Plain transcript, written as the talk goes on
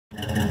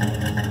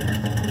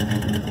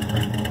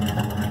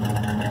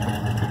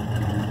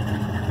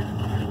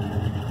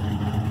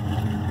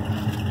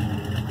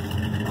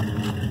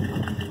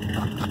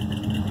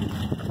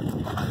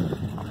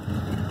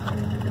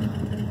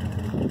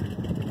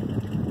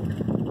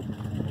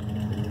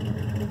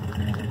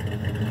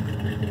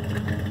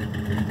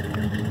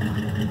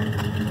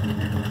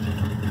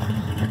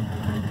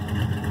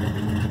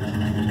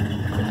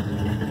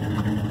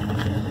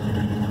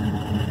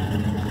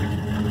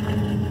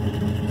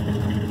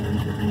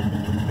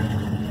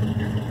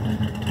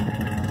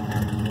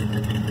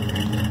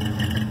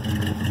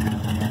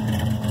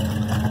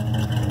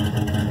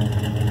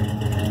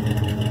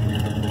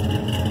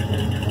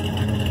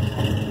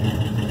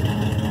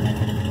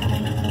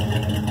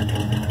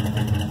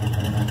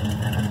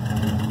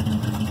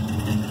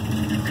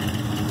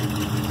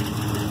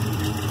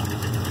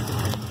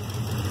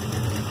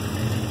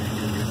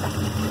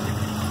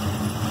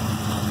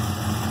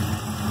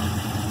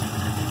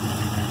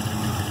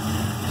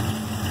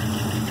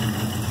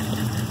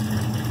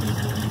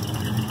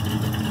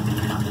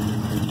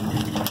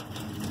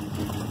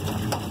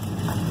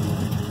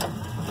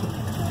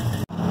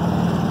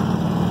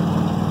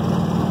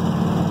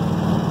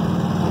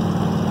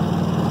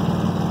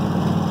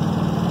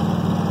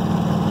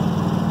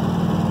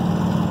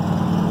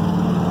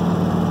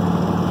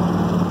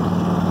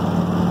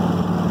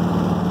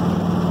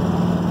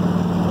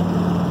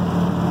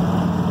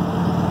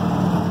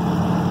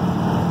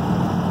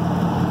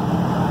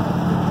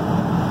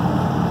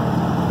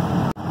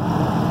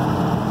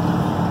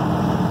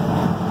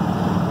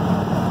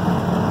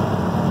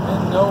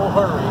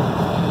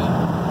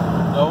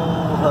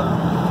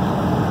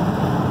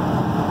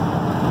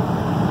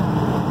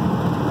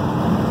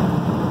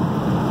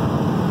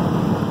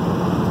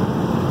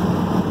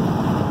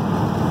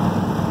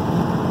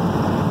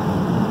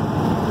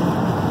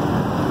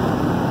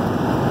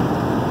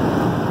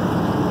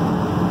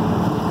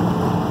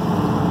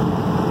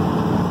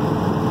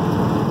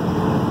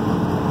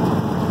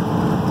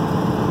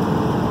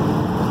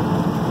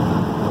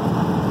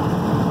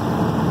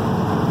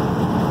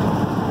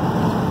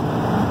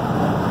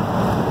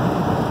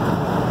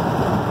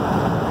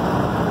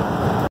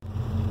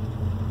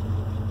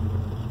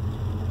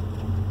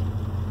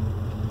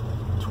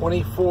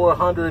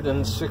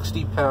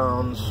2,460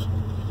 pounds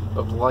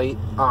of light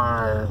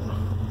iron.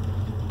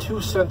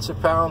 2 cents a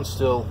pound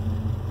still.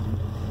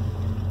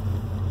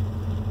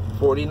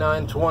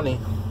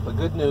 $49.20. The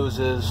good news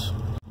is,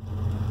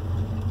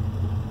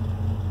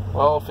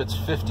 well, if it's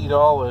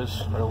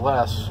 $50 or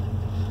less,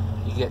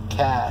 you get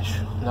cash,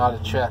 not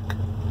a check.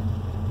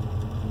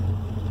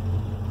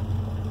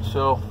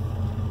 So,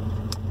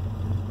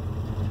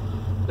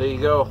 there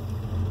you go.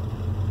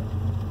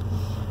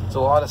 It's a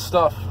lot of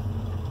stuff.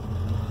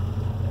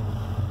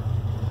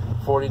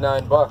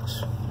 49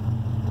 bucks.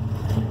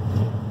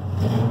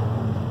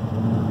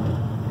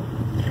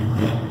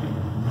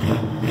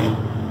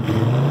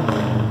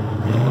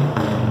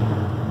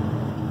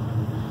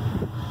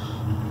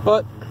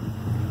 But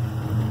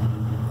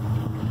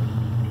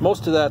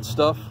most of that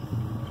stuff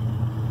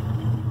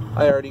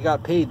I already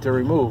got paid to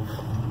remove.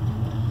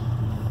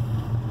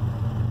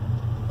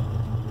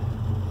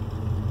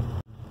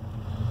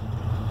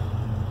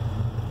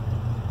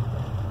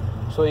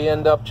 So you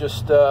end up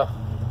just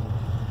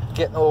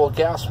getting a little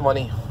gas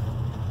money,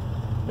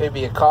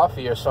 maybe a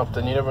coffee or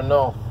something, you never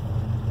know.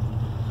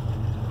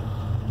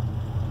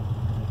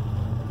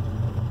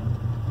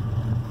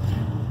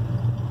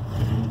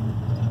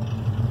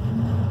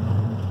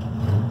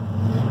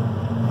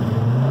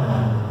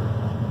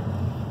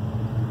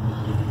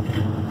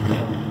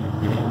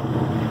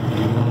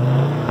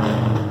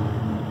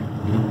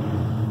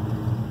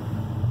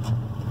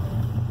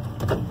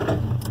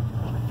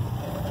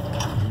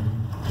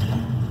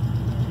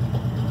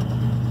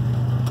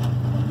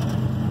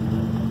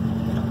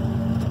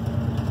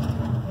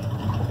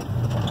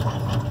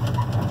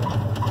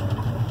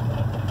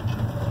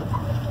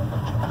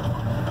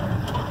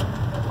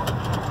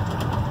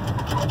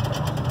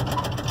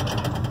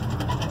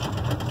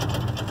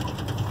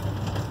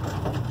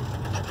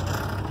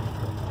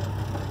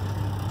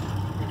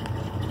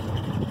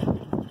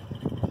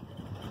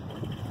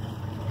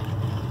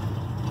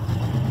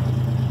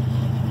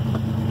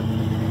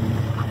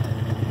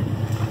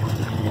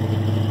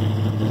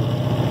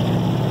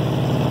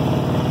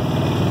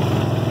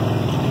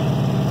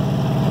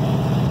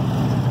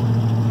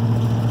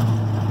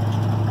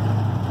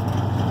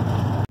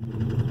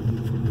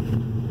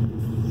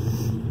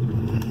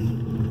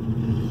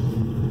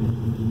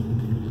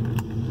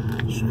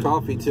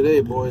 Coffee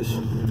today, boys.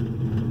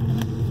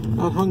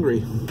 Not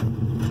hungry.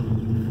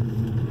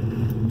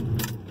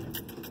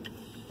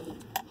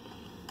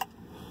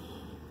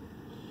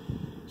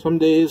 Some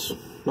days,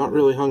 not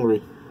really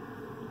hungry.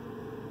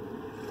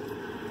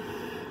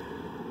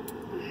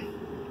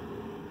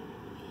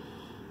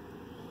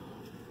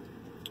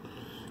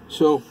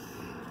 So,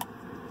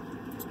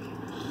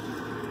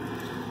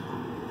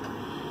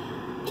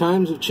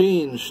 times have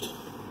changed.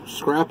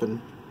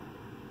 Scrapping.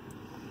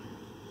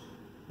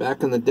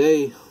 Back in the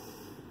day,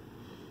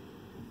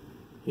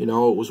 you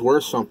know, it was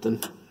worth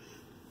something.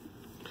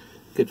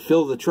 Could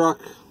fill the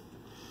truck,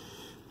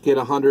 get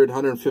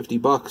 150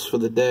 bucks for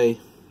the day.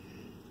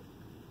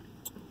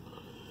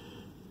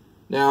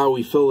 Now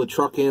we fill the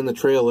truck and the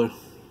trailer,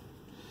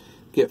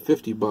 get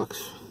 50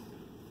 bucks.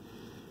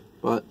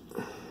 But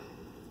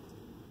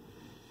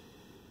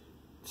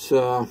it's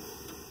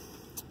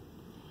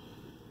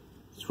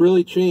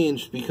really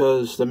changed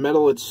because the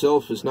metal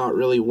itself is not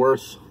really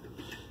worth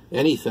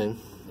anything.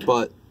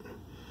 But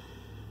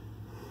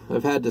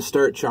I've had to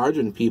start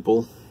charging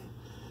people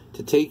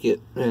to take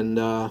it, and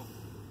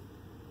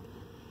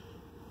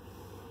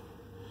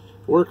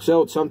works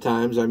out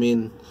sometimes. I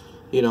mean,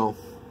 you know,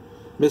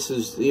 if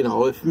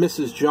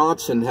Mrs.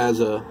 Johnson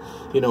has a,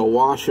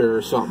 washer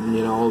or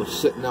something,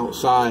 sitting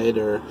outside,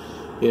 or,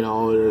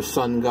 her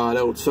son got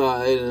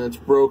outside and it's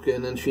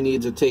broken and she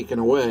needs it taken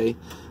away,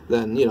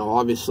 then,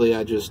 obviously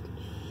if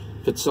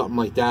it's something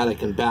like that, I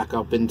can back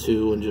up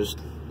into and just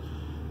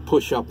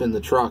push up in the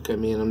truck. I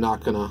mean, I'm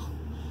not gonna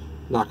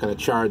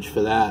charge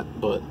for that,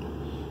 but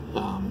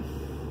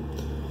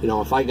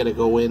if I gotta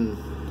go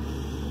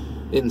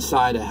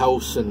inside a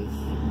house and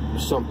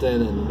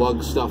something and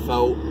lug stuff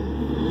out,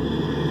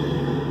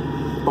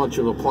 a bunch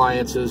of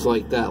appliances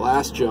like that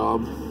last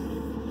job,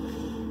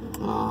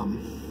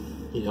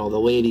 the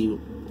lady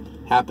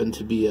happened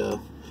to be a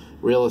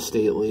real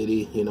estate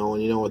lady,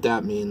 and you know what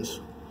that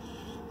means,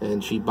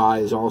 and she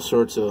buys all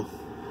sorts of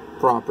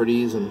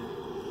properties, and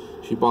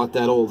she bought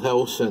that old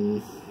house,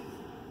 and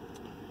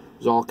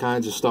there's all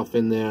kinds of stuff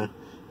in there.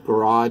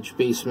 Garage,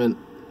 basement,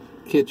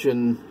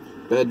 kitchen,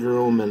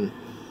 bedroom, and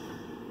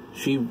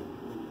it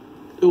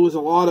was a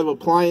lot of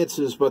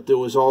appliances, but there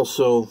was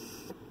also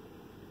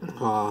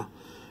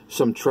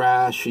some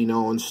trash,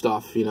 and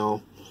stuff, a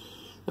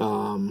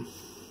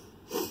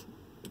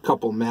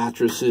couple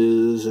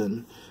mattresses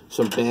and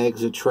some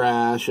bags of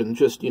trash and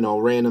just,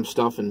 random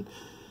stuff, and,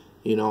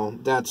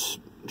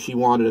 she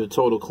wanted a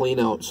total clean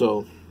out,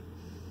 so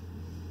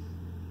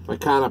I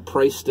kind of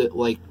priced it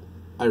like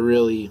I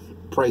really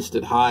priced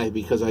it high,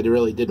 because I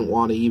really didn't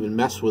want to even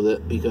mess with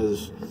it,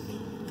 because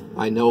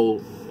I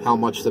know how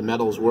much the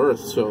metal's worth.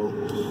 So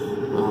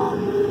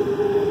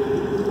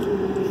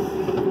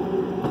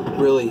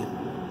really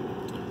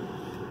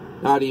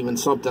not even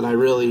something I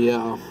really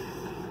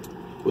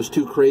was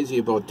too crazy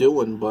about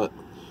doing, but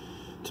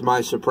to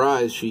my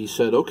surprise, she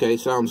said, okay,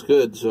 sounds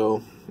good,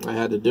 so I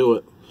had to do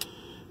it.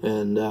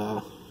 And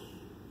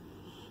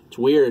it's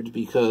weird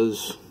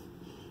because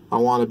I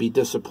want to be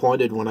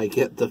disappointed when I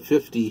get the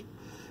 50,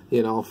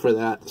 you know, for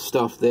that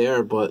stuff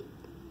there, but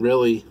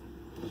really,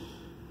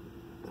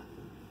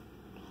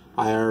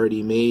 I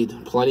already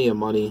made plenty of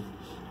money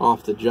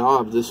off the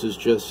job. This is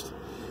just,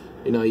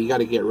 you know, you got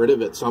to get rid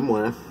of it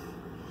somewhere,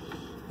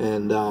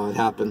 and it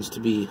happens to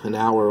be an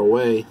hour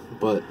away,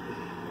 but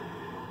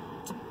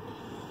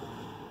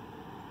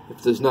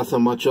if there's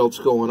nothing much else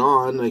going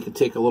on, I could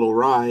take a little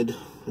ride,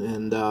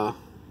 and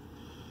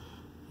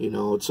you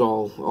know, it's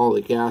all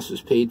the gas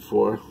is paid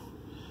for.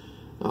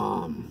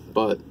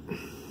 But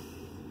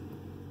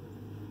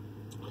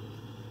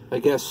I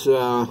guess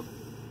I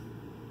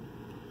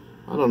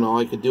don't know,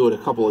 I could do it a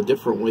couple of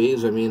different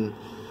ways. I mean,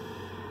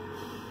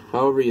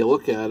 however you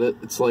look at it,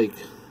 it's like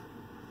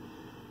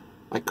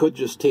I could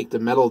just take the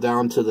metal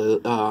down to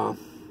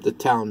the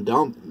town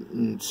dump,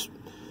 and it's,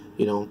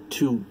 you know,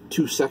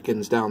 two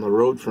seconds down the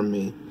road from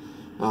me.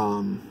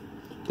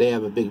 They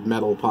have a big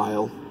metal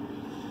pile,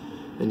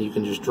 and you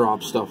can just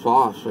drop stuff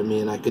off. I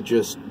mean, I could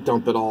just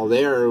dump it all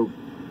there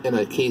in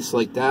a case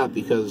like that,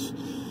 because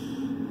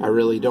I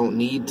really don't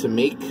need to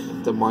make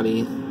the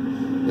money,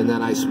 and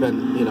then I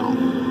spend, you know,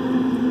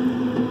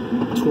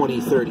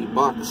 20-30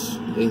 bucks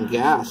in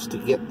gas to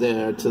get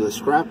there to the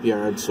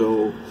scrapyard.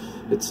 So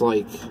it's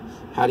like,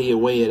 how do you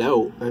weigh it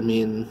out? I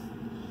mean,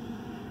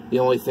 the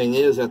only thing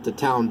is, at the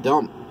town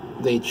dump,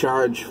 they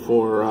charge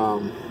for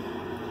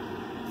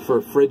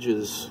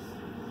fridges,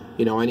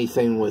 you know,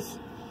 anything with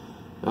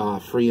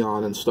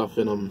Freon and stuff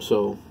in them,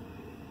 so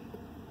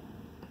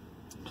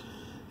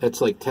that's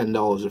like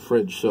 $10 a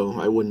fridge. So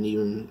I wouldn't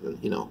even,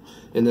 you know,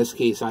 in this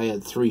case I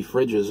had 3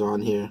 fridges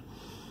on here,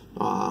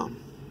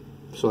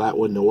 so that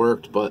wouldn't have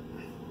worked. But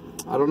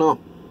I don't know,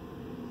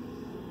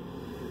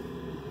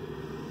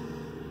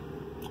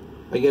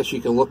 I guess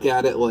you can look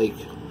at it like,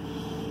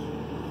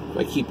 if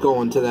I keep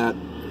going to that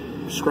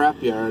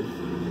scrapyard,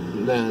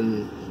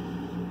 then,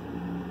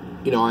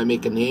 you know, I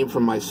make a name for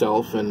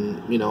myself,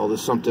 and, you know,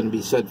 there's something to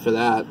be said for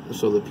that,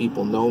 so that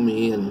people know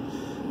me, and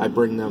I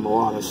bring them a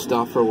lot of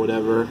stuff or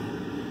whatever.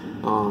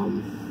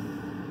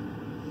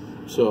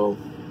 So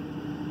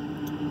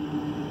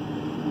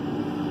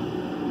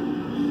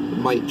it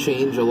might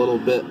change a little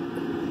bit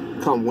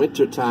come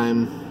winter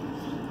time,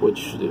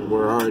 which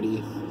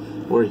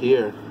we're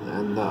here,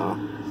 and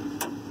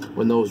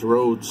when those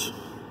roads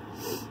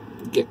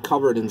get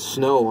covered in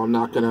snow, I'm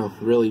not gonna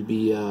really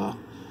be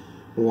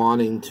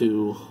wanting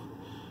to,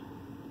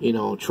 you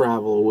know,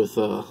 travel with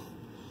a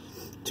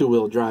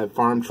 2-wheel drive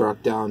farm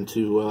truck down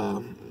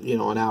to you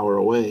know, an hour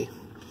away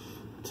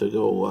to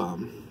go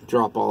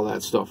drop all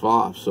that stuff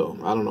off. So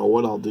I don't know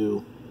what I'll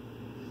do,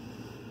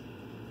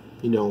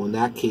 you know, in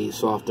that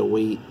case. I'll have to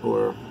wait,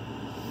 or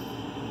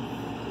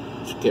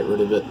just get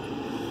rid of it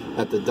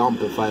at the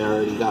dump if I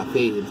already got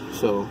paid.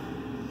 So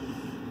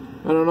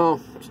I don't know,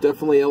 it's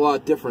definitely a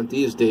lot different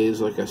these days,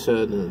 like I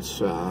said, and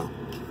it's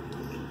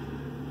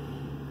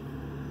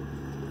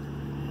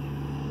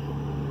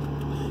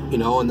you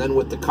know, and then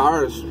with the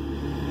cars,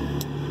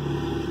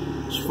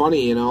 it's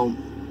funny, you know,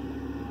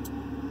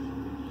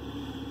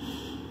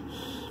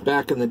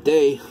 back in the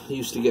day, you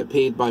used to get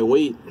paid by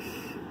weight.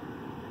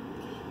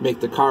 Make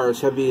the car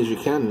as heavy as you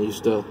can. I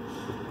used to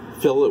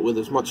fill it with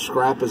as much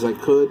scrap as I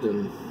could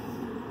and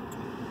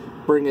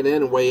bring it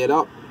in and weigh it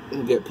up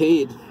and get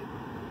paid.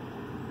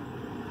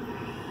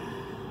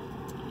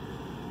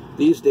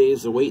 These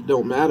days, the weight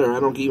don't matter. I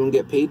don't even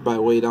get paid by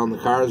weight on the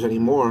cars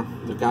anymore.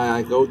 The guy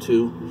I go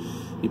to,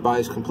 he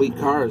buys complete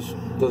cars.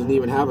 Doesn't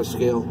even have a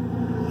scale.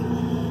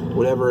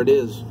 Whatever it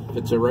is. If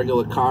it's a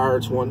regular car,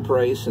 it's one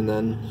price, and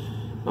then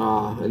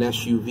an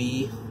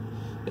SUV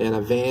and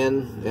a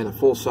van and a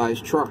full-size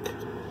truck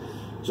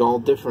is all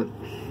different.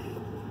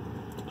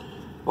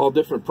 All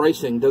different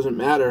pricing. Doesn't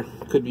matter.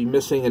 Could be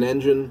missing an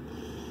engine,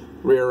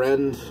 rear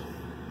end,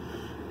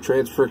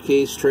 transfer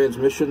case,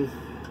 transmission.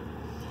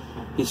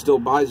 He still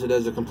buys it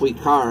as a complete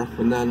car,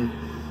 and then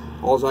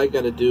all I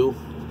got to do,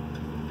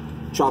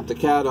 chop the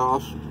cat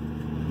off,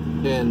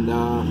 and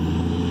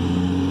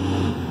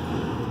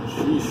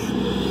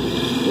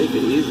sheesh, make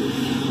it easy.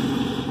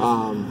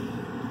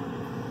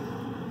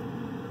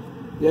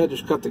 Yeah,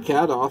 just cut the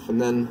cat off, and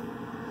then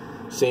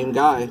same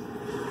guy,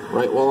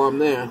 right while I'm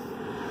there,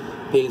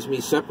 pays me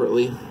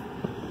separately.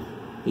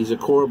 He's a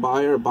core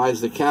buyer,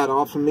 buys the cat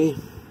off of me,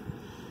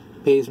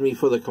 pays me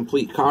for the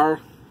complete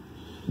car.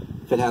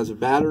 If it has a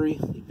battery,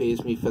 he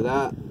pays me for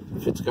that.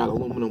 If it's got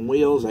aluminum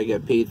wheels, I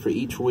get paid for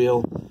each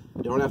wheel.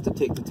 I don't have to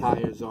take the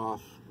tires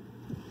off.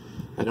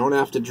 I don't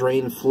have to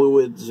drain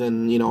fluids,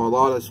 and, you know, a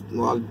lot of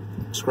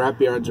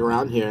scrap yards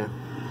around here,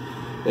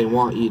 they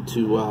want you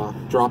to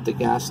drop the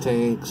gas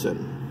tanks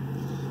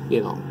and,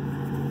 you know,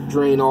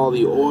 drain all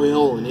the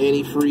oil and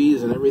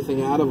antifreeze and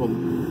everything out of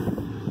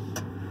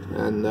them.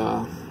 And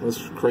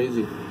that's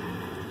crazy.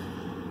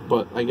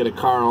 But I get a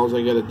car, all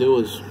I got to do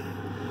is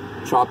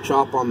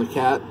chop on the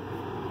cat,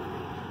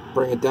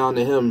 bring it down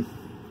to him.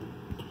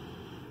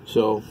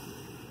 So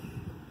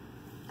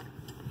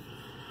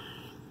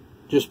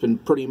just been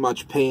pretty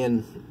much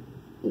paying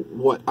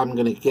what I'm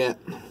gonna get,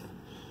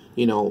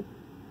 you know,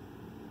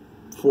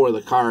 for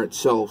the car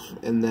itself,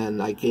 and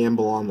then I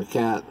gamble on the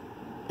cat,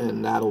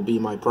 and that'll be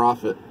my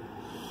profit.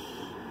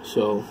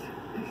 So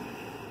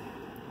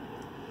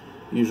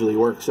usually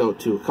works out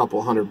to a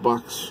couple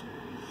 $100,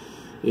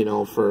 you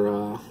know, for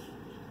a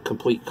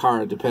complete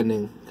car,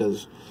 depending,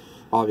 because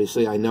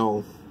obviously I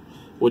know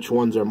which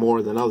ones are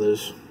more than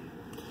others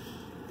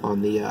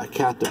on the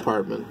cat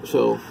department.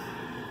 So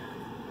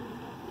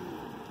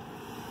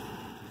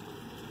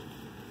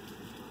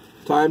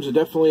times are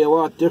definitely a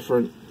lot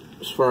different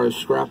as far as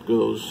scrap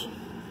goes.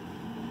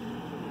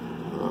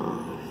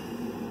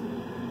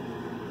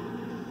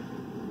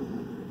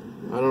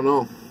 I don't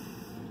know.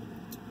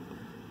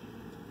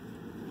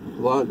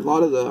 A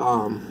lot of the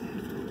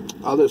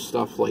other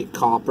stuff like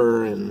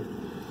copper and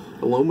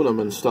aluminum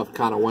and stuff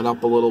kind of went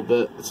up a little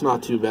bit. It's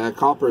not too bad.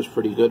 Copper is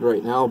pretty good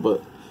right now,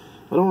 but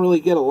I don't really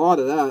get a lot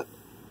of that.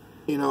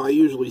 You know, I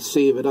usually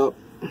save it up.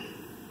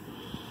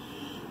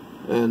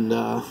 And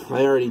I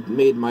already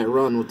made my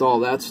run with all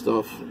that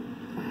stuff.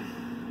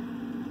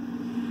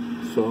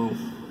 So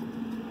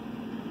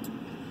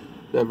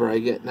whatever I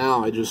get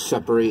now, I just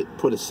separate,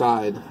 put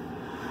aside,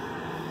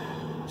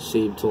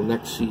 save till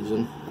next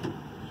season.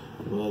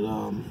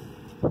 But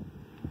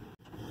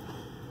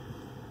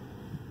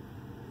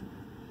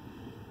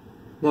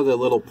another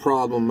little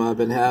problem I've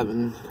been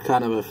having,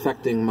 kind of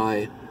affecting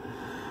my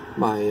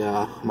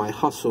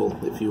hustle,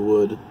 if you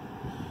would,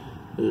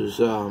 is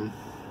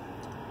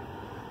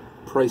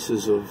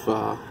prices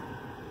of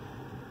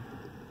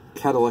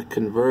catalytic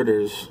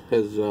converters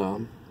has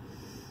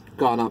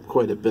gone up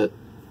quite a bit,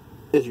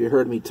 as you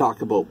heard me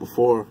talk about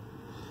before.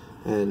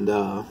 And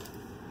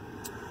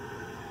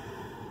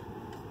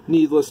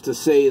needless to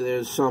say,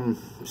 there's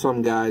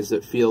some guys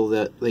that feel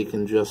that they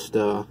can just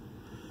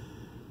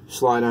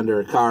slide under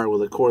a car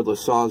with a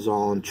cordless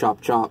sawzall and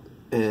chop chop,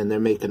 and they're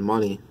making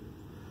money.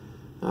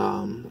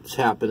 It's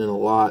happening a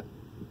lot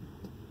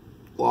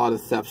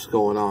of thefts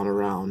going on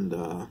around.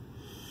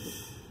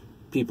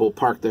 People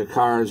park their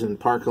cars in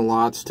parking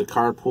lots to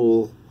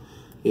carpool,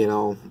 you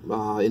know,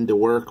 into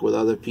work with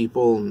other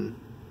people, and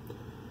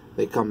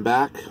they come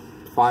back,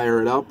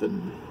 fire it up,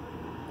 and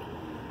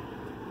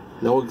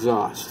no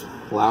exhaust,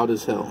 loud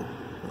as hell.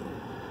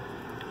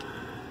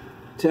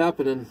 It's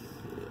happening,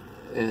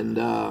 and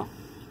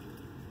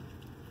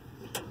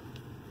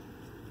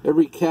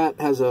every cat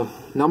has a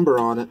number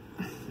on it.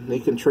 They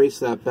can trace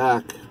that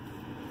back,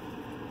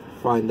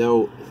 find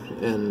out,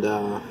 and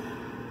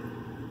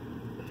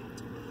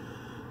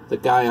the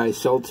guy I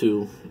sell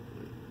to,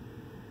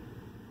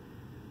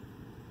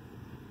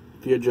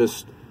 if you're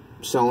just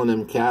selling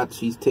him cats,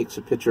 he takes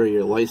a picture of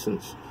your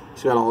license.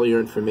 He's got all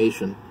your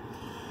information,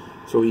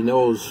 so he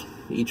knows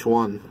each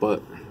one.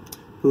 But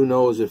who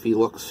knows if he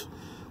looks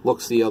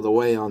the other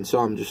way on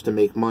some just to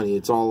make money.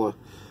 It's all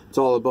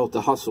about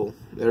the hustle.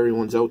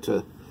 Everyone's out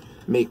to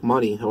make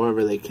money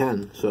however they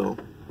can. So,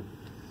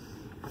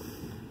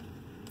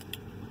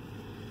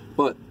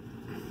 but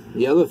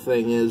the other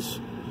thing is,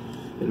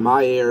 in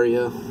my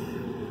area,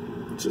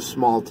 it's a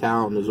small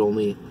town. There's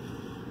only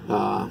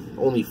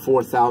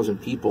 4,000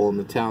 people in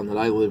the town that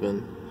I live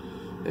in,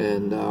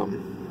 and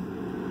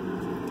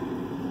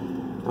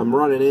I'm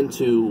running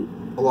into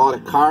a lot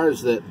of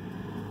cars that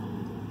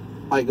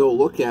I go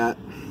look at,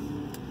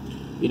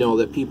 you know,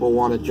 that people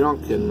want to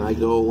junk, and I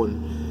go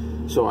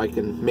and so I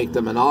can make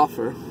them an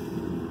offer.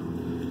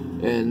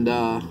 And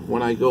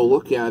when I go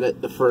look at it,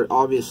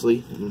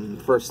 obviously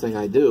the first thing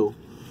I do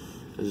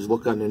is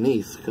look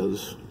underneath,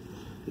 because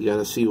you got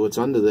to see what's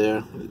under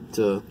there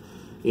to,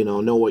 you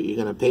know what you're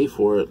going to pay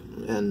for it.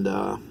 And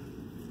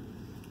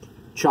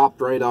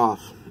chopped right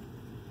off.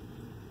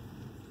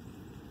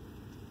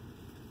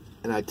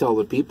 And I tell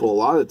the people, a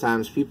lot of the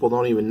times people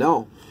don't even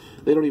know.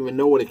 They don't even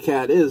know what a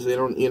cat is. They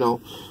don't,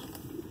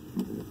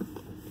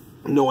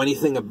 know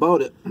anything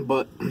about it.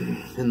 But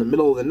in the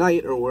middle of the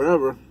night or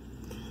wherever,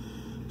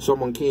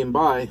 someone came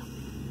by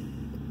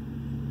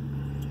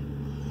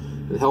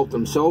and helped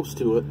themselves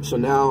to it. So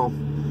now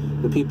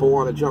the people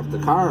want to jump the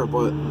car,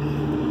 but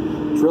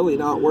it's really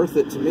not worth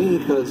it to me,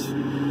 because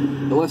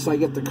unless I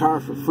get the car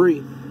for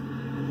free,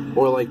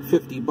 or like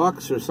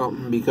 $50 or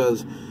something,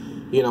 because,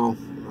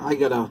 I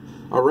got a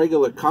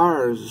regular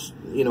car is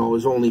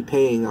only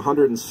paying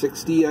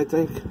 $160, I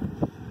think,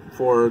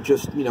 for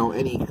just,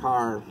 any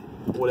car,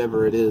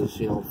 whatever it is,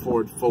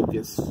 Ford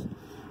Focus,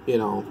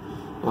 to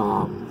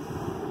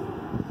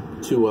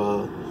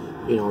a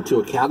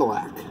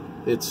Cadillac.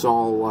 It's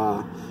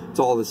all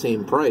the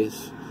same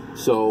price.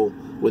 So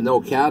with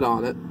no cat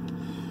on it,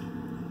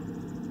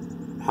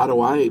 how do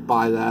I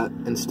buy that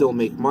and still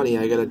make money?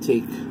 I gotta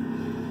take,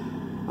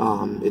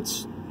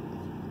 it's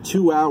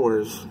 2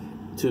 hours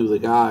to the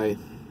guy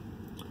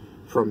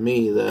from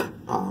me that,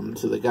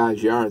 to the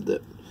guy's yard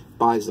that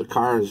buys the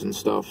cars and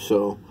stuff.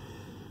 So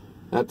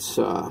that's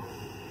a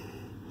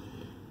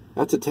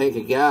tank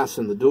of gas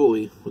in the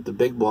dually with the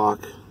big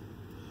block.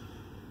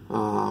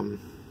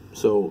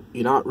 So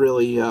you're not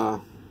really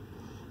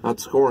not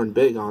scoring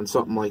big on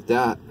something like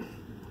that.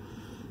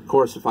 Of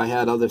course, if I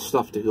had other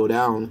stuff to go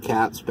down,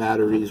 cats,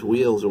 batteries,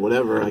 wheels, or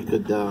whatever, I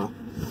could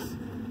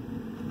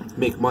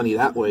make money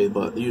that way,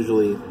 but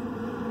usually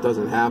it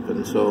doesn't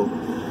happen. So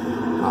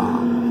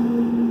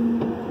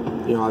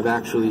you know, I've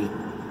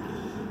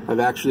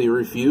actually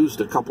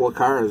refused a couple of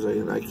cars.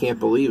 I can't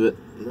believe it.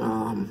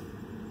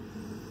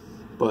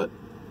 But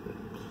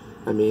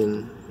I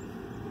mean,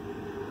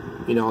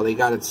 you know, they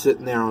got it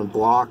sitting there on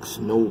blocks,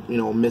 no, you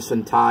know,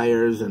 missing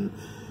tires, and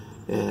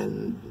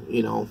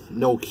you know,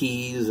 no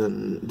keys,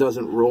 and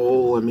doesn't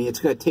roll. I mean, it's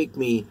gonna take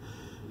me,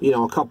 you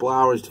know, a couple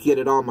hours to get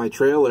it on my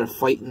trailer,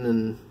 fighting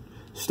and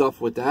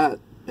stuff with that,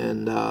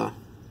 and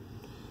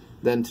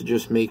then to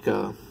just make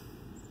a,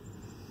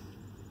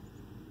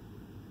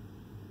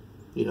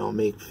 you know,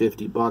 make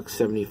 $50,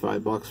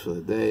 $75 for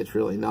the day. It's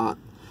really not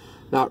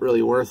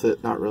really worth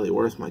it, not really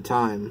worth my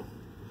time.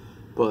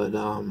 But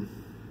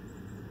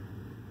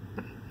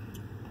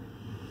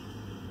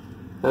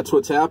that's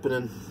what's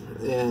happening.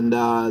 And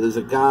there's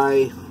a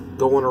guy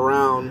going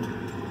around,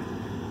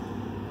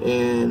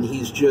 and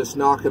he's just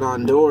knocking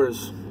on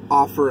doors,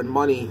 offering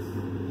money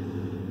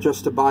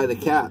just to buy the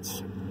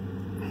cats.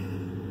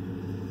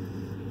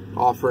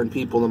 Offering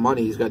people the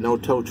money. He's got no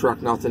tow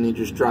truck, nothing. He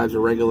just drives a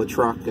regular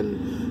truck,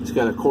 and he's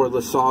got a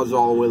cordless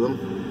Sawzall with him.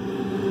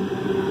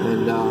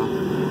 And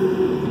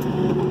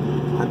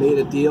I made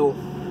a deal,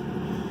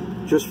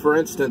 just for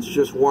instance,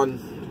 just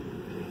one.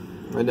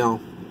 I know,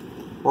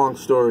 long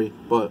story,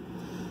 but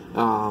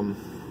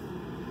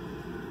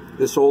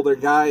this older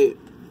guy,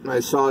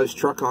 I saw his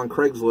truck on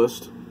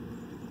Craigslist,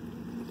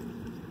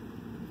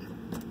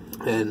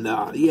 and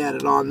he had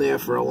it on there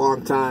for a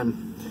long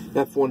time.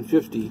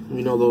 F-150,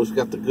 you know, those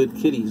got the good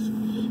kitties,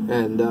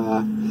 and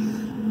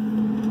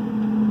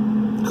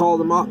called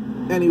him up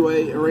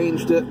anyway,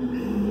 arranged it,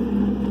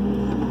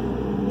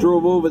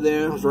 drove over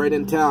there. It was right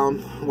in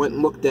town, went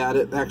and looked at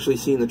it, actually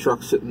seen the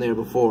truck sitting there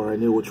before. I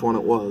knew which one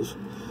it was,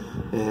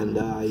 and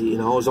you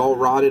know, it was all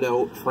rotted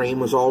out, frame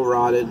was all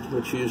rotted,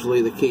 which is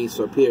usually the case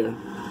up here.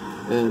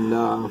 And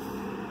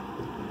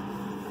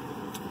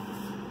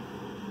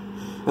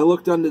I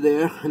looked under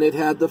there, and it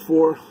had the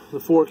four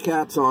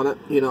cats on it,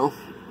 you know,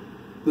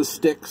 the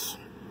sticks.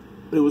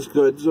 It was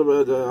good. It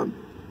was a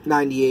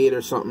 98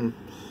 or something,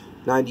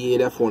 98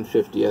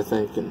 F-150, I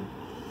think. And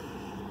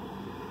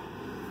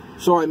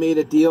so I made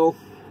a deal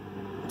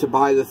to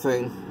buy the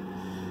thing.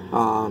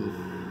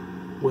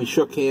 We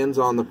shook hands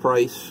on the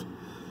price,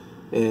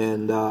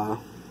 and I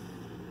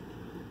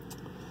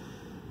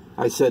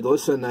said,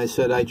 listen, I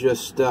said, I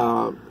just,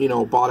 you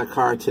know, bought a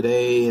car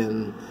today,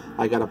 and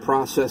I got to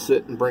process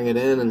it and bring it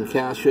in and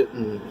cash it,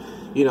 and,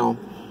 you know,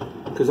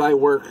 because I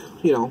work,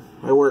 you know,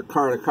 I work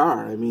car to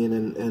car. I mean,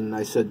 and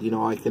I said, you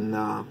know, I can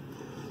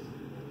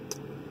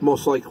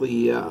most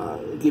likely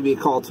give you a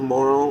call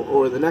tomorrow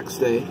or the next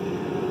day.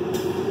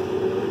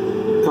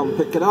 Come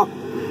pick it up.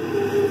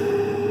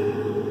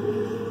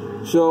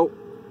 So,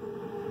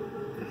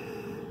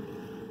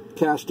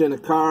 cashed in a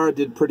car,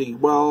 did pretty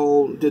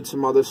well, did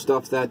some other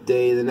stuff that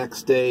day. The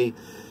next day,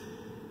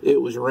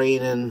 it was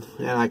raining,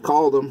 and I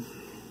called him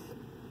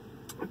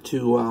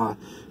to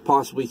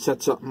possibly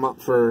set something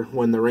up for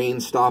when the rain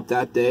stopped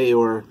that day,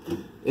 or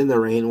in the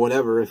rain,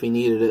 whatever, if he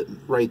needed it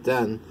right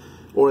then,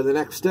 or the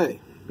next day.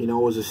 You know,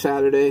 it was a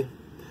Saturday,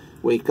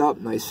 wake up,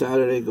 nice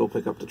Saturday, go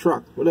pick up the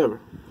truck, whatever.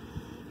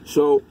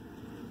 So,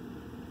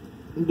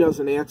 he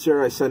doesn't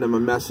answer. I send him a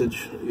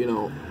message, you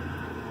know.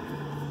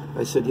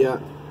 I said, yeah,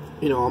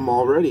 you know, I'm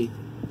all ready,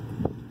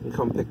 and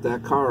come pick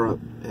that car up.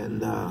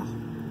 And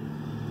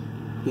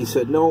he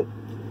said, no,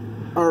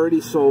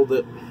 already sold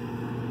it.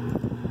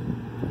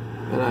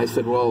 And I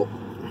said, well,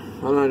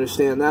 I don't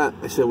understand that.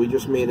 I said, we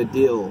just made a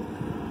deal.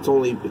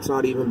 It's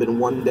not even been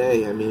one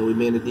day. I mean, we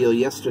made a deal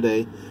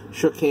yesterday,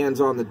 shook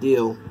hands on the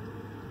deal,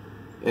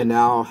 and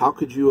now how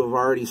could you have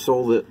already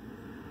sold it?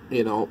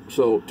 You know,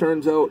 so it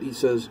turns out, he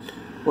says,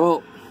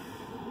 well,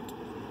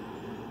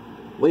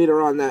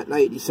 later on that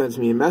night, he sends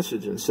me a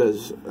message and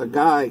says, a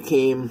guy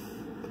came,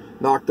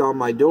 knocked on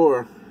my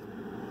door,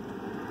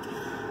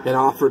 and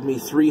offered me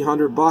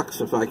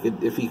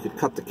 $300 if he could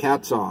cut the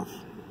cats off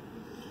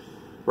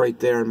right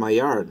there in my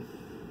yard.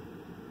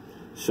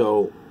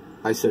 So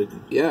I said,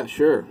 yeah,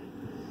 sure.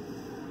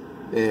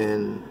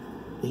 And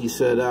he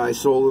said, I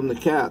sold him the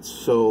cats.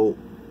 So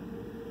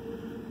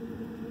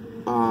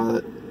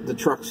the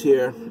truck's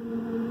here.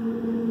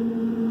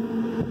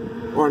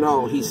 Or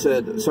no, he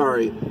said,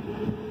 sorry.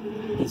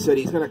 He said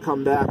he's going to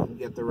come back and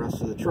get the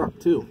rest of the truck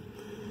too.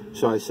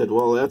 So I said,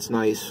 well, that's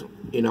nice.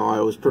 You know, I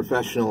was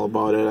professional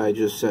about it. I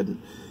just said,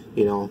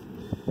 you know,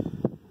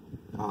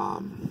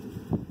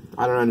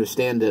 I don't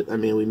understand it. I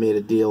mean, we made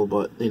a deal,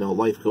 but, you know,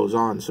 life goes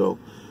on, so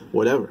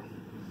whatever.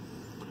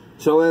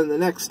 So then the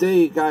next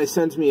day, a guy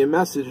sends me a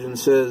message and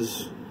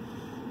says,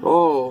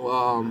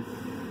 oh,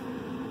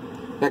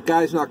 that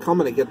guy's not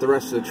coming to get the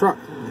rest of the truck.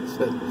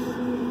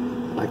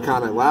 I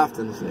kind of laughed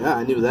and said, yeah,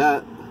 I knew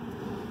that.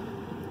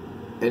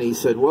 And he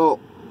said,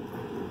 well,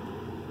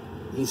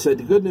 he said,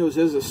 the good news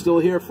is it's still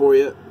here for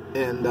you.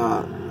 and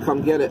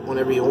come get it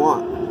whenever you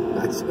want.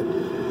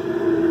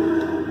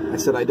 I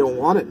said, I don't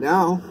want it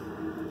now.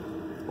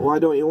 Why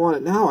don't you want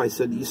it now? I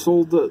said, you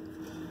sold the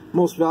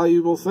most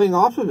valuable thing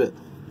off of it.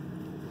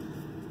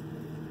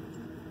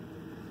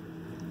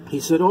 He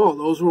said, oh,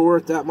 those were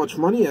worth that much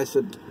money. I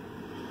said,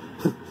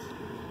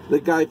 the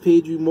guy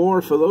paid you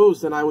more for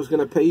those than I was going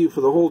to pay you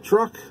for the whole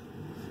truck.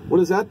 What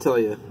does that tell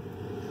you?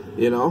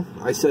 You know,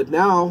 I said,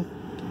 now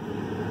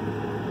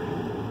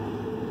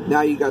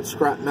you got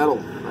scrap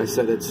metal. I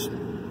said, it's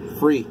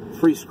free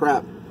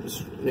scrap,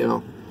 you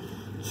know.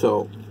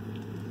 So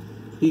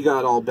he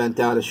got all bent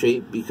out of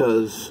shape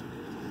because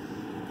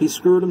he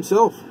screwed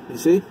himself, you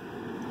see.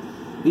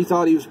 He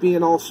thought he was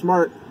being all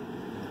smart,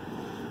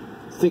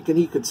 thinking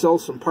he could sell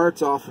some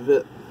parts off of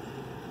it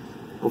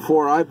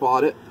before I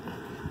bought it,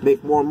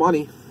 make more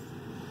money.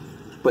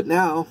 But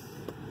now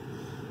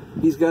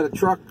he's got a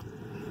truck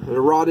with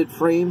a rotted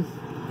frame,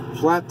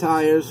 flat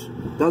tires,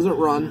 doesn't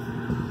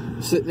run,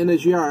 sitting in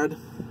his yard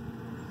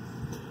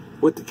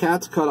with the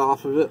cats cut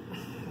off of it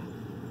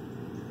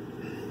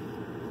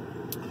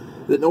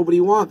that nobody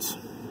wants.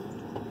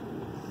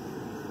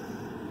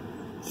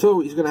 So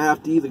he's going to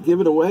have to either give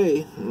it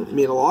away. I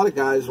mean, a lot of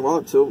guys,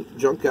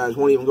 junk guys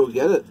won't even go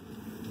get it.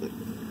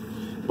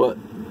 But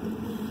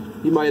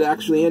he might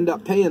actually end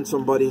up paying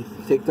somebody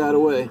to take that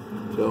away.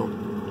 So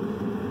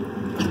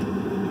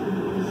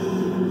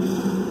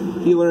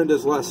he learned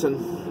his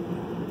lesson.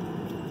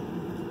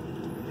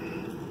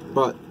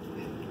 But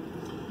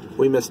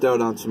we missed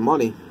out on some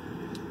money.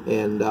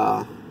 And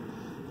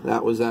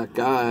that was that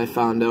guy. I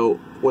found out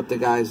what the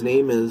guy's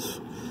name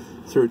is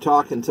through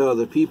talking to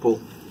other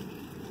people.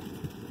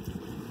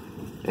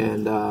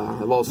 And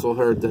I've also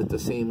heard that the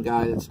same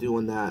guy that's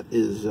doing that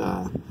is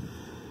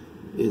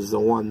the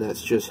one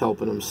that's just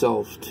helping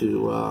himself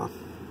to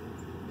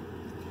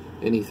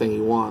anything he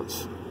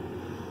wants,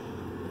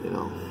 you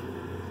know.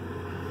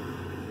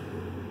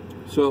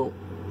 So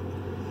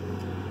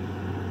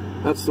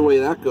that's the way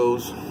that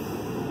goes.